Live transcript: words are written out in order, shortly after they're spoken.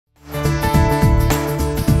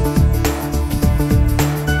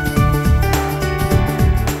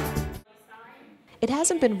It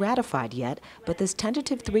hasn't been ratified yet, but this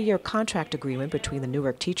tentative 3-year contract agreement between the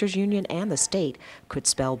Newark Teachers Union and the state could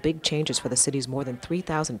spell big changes for the city's more than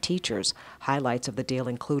 3,000 teachers. Highlights of the deal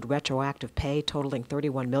include retroactive pay totaling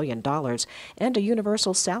 $31 million and a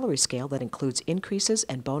universal salary scale that includes increases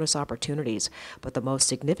and bonus opportunities. But the most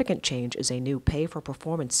significant change is a new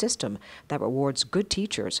pay-for-performance system that rewards good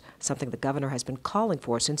teachers, something the governor has been calling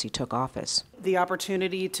for since he took office. The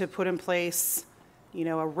opportunity to put in place,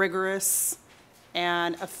 a rigorous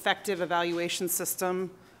and effective evaluation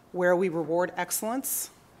system where we reward excellence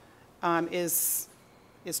is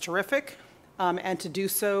terrific, and to do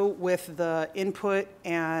so with the input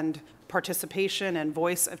and participation and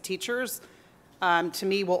voice of teachers, to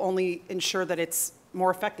me, will only ensure that it's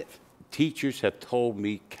more effective. Teachers have told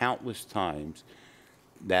me countless times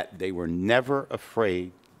that they were never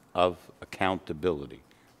afraid of accountability.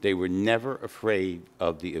 They were never afraid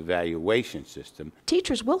of the evaluation system.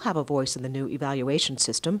 Teachers will have a voice in the new evaluation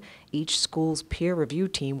system. Each school's peer review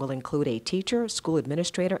team will include a teacher, school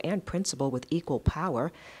administrator, and principal with equal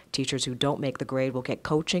power. Teachers who don't make the grade will get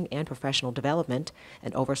coaching and professional development.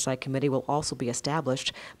 An oversight committee will also be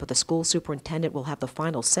established, but the school superintendent will have the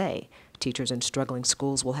final say. Teachers in struggling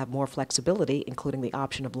schools will have more flexibility, including the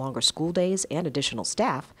option of longer school days and additional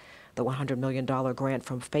staff. The $100 million grant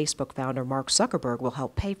from Facebook founder Mark Zuckerberg will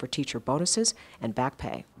help pay for teacher bonuses and back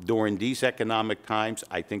pay. During these economic times,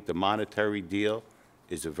 I think the monetary deal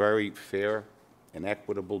is a very fair and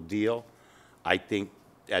equitable deal. I think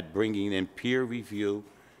that bringing in peer review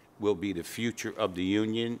will be the future of the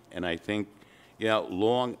union, and I think,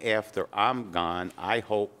 long after I'm gone, I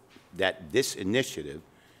hope that this initiative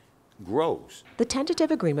grows. The tentative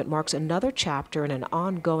agreement marks another chapter in an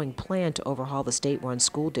ongoing plan to overhaul the state-run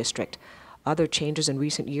school district. Other changes in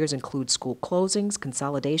recent years include school closings,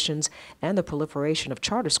 consolidations, and the proliferation of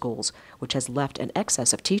charter schools, which has left an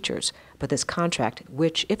excess of teachers. But this contract,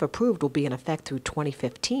 which, if approved, will be in effect through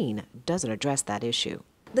 2015, doesn't address that issue.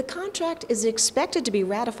 The contract is expected to be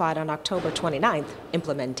ratified on October 29th.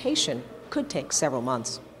 Implementation could take several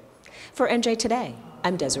months. For NJ Today,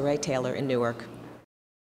 I'm Desiree Taylor in Newark.